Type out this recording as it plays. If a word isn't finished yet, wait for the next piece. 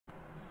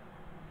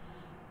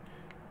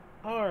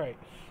Alright,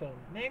 so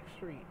next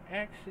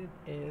reaction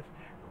is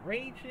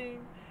Raging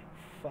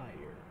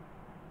Fire.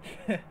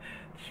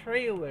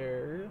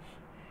 Trailers,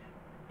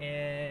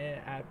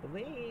 and I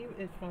believe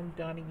it's from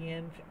Donnie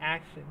Yen's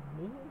action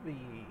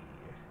movie.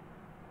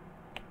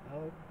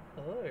 Of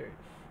course.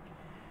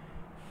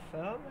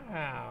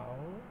 Somehow,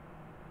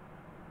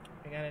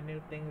 I got a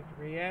new thing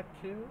to react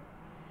to.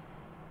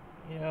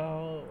 You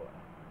know,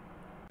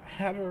 I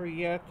haven't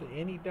reacted to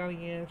any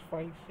Donnie Yen's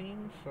fight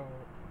scenes, so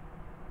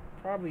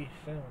probably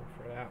soon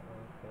for that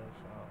one,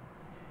 cause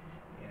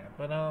yeah.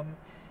 But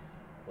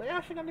we're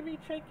actually gonna be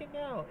checking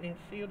out and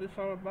see what it's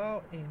all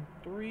about in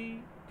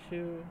three,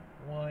 two,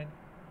 one,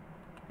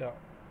 go.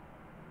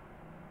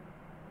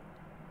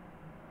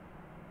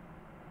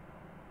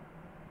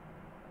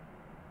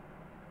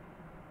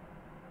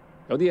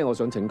 有啲嘢我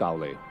想請教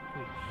你，Please.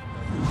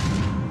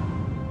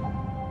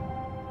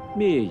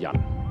 咩人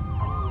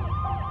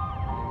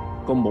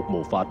咁目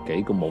無法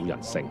紀，咁冇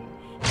人性，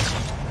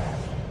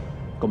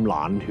咁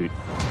冷血，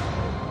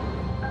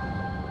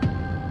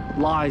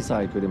拉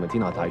晒佢哋咪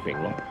天下太平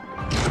咯？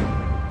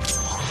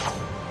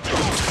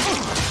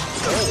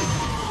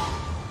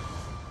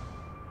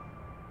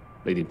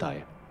你點睇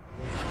啊？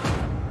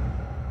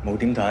冇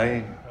點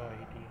睇，No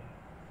idea.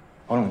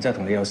 可能真係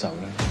同你有仇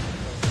咧。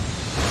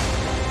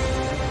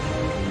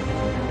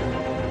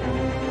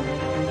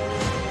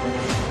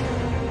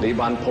你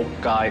班仆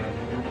街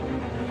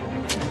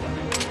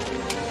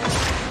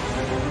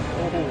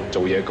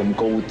做嘢咁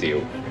高調，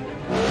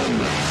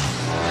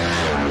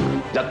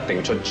一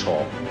定出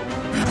錯。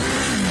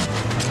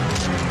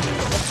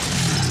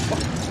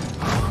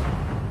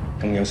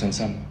咁有信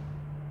心？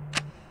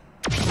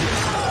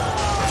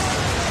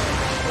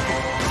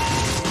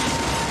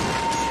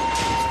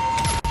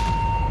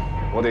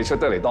我哋出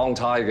得嚟當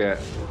差嘅，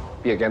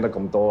邊係驚得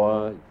咁多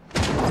啊？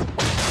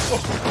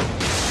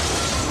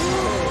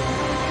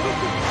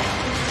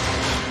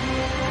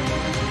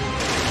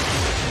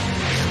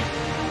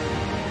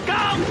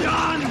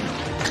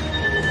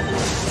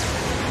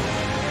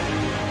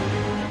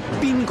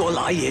邊個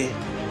賴嘢？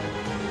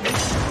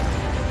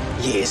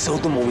耶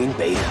穌都冇面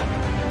俾啊！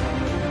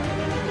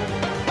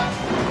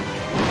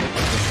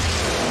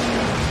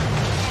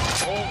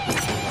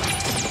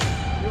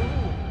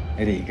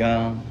你哋而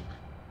家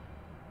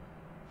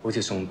好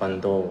似送殯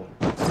多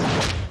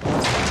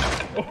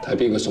喎。睇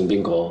邊個送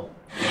邊個。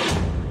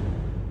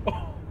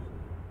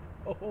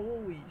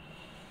Holy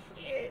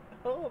shit!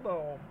 Hold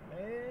on,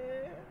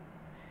 man.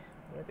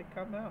 Where'd it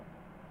come out?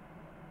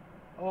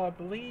 Oh, I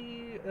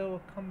believe it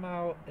will come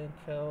out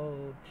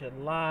until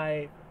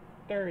July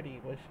 30,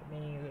 which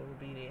means it will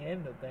be the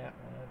end of that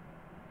one.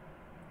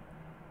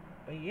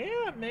 But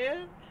yeah,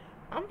 man,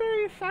 I'm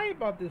very excited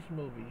about this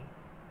movie.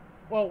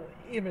 Well,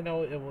 even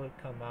though it would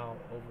come out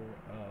over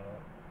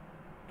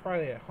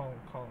probably at Hong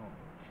Kong,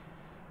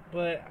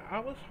 but I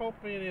was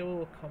hoping it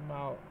will come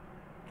out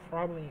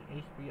probably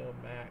HBO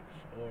Max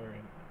or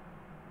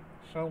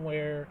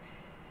somewhere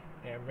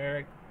in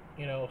America,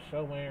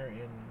 somewhere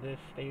in this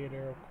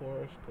theater, of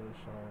course, because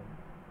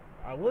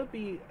I would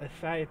be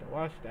excited to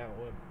watch that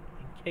one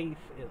in case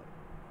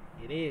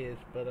it is.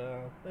 But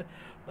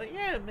but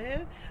yeah,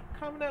 man,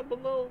 comment down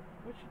below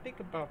what you think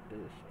about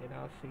this, and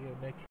I'll see you next.